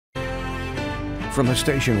From the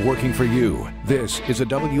station working for you, this is a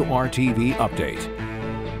WRTV update.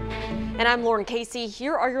 And I'm Lauren Casey.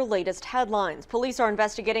 Here are your latest headlines. Police are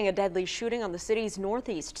investigating a deadly shooting on the city's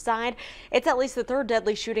northeast side. It's at least the third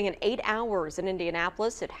deadly shooting in 8 hours in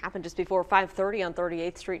Indianapolis. It happened just before 5:30 on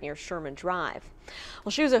 38th Street near Sherman Drive.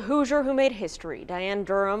 Well, she was a Hoosier who made history. Diane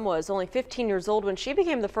Durham was only 15 years old when she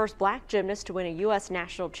became the first black gymnast to win a U.S.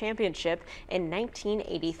 national championship in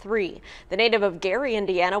 1983. The native of Gary,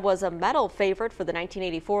 Indiana, was a medal favorite for the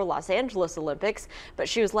 1984 Los Angeles Olympics, but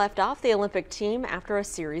she was left off the Olympic team after a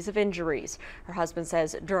series of injuries. Her husband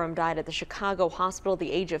says Durham died at the Chicago hospital at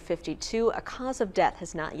the age of 52. A cause of death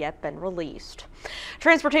has not yet been released.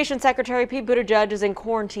 Transportation Secretary Pete Buttigieg is in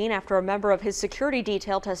quarantine after a member of his security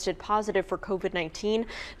detail tested positive for COVID-19.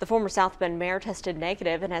 The former South Bend mayor tested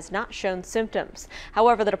negative and has not shown symptoms.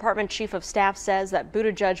 However, the department chief of staff says that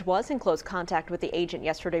Buttigieg was in close contact with the agent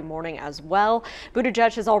yesterday morning as well.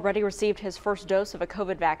 Buttigieg has already received his first dose of a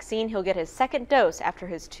COVID vaccine. He'll get his second dose after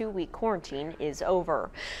his 2-week quarantine is over.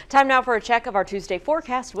 Time now for a check of our Tuesday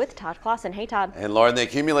forecast with Todd Clausen. Hey, Todd. And Lauren, the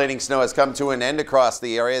accumulating snow has come to an end across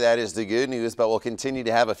the area. That is the good news, but we'll continue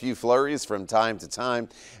to have a few flurries from time to time.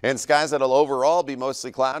 And skies that'll overall be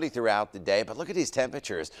mostly cloudy throughout the day. But look at these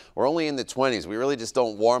temperatures. We're only in the 20s. We really just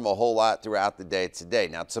don't warm a whole lot throughout the day today.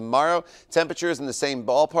 Now, tomorrow, temperatures in the same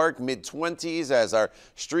ballpark, mid-20s, as our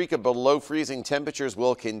streak of below freezing temperatures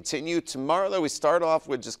will continue. Tomorrow, though, we start off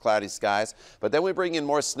with just cloudy skies, but then we bring in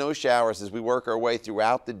more snow showers as we work our way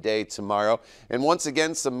throughout the day tomorrow. And once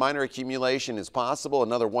again, some minor accumulation is possible.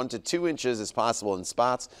 Another 1 to 2 inches is possible in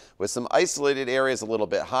spots, with some isolated areas a little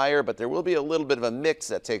bit higher, but there will be a little bit of a mix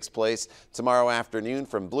that takes place tomorrow afternoon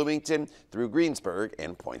from Bloomington through Greensburg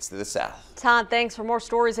and points to the south. Todd, thanks. For more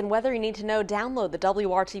stories and weather you need to know, download the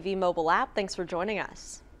WRTV mobile app. Thanks for joining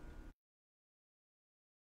us.